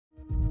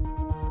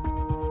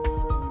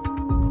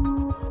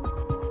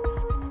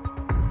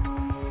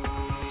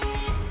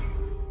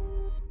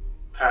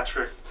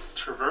Patrick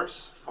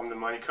Traverse from the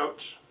Money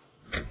Coach.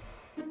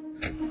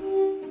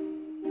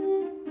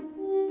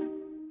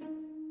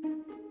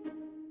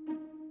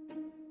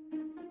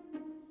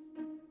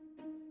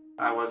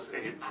 I was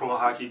a pro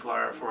hockey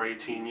player for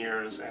 18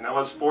 years, and I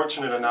was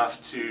fortunate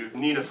enough to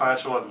need a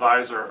financial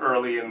advisor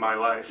early in my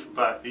life,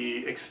 but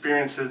the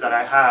experiences that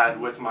I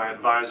had with my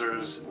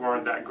advisors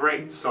weren't that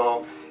great.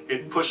 So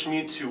it pushed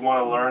me to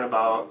want to learn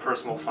about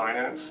personal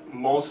finance.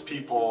 Most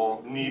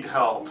people need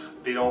help.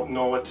 They don't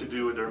know what to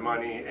do with their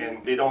money,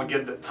 and they don't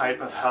get the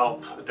type of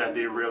help that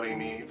they really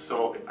need.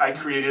 So I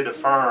created a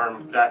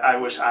firm that I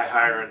wish I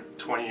hired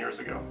 20 years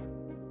ago.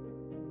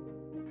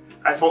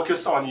 I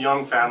focus on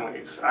young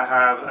families. I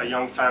have a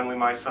young family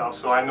myself,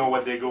 so I know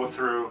what they go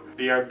through.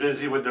 They are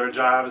busy with their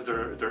jobs,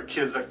 their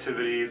kids'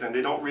 activities, and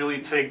they don't really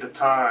take the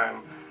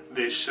time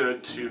they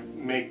should to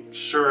make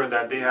sure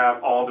that they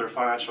have all their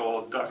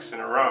financial ducks in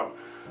a row.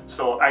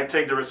 So I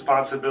take the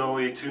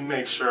responsibility to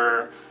make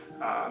sure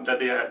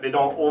that they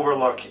don't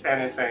overlook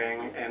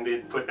anything and they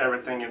put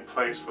everything in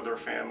place for their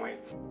family.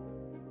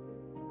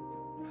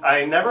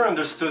 I never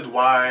understood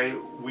why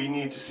we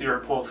need to see our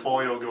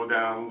portfolio go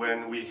down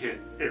when we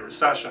hit a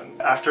recession.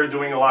 After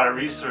doing a lot of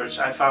research,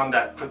 I found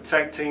that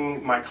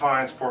protecting my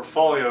clients'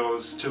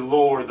 portfolios to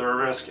lower their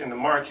risk in the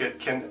market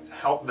can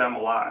help them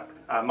a lot.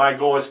 My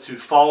goal is to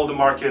follow the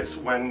markets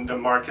when the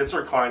markets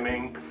are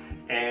climbing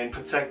and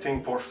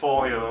protecting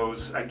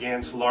portfolios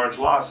against large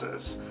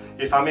losses.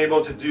 If I'm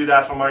able to do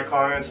that for my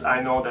clients,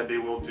 I know that they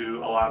will do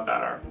a lot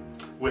better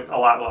with a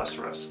lot less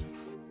risk.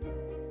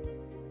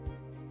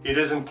 It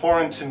is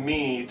important to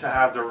me to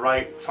have the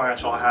right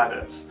financial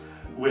habits,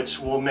 which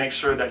will make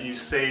sure that you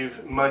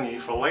save money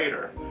for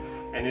later.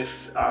 And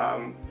if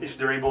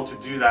they're able to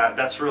do that,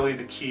 that's really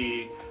the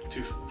key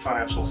to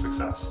financial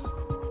success.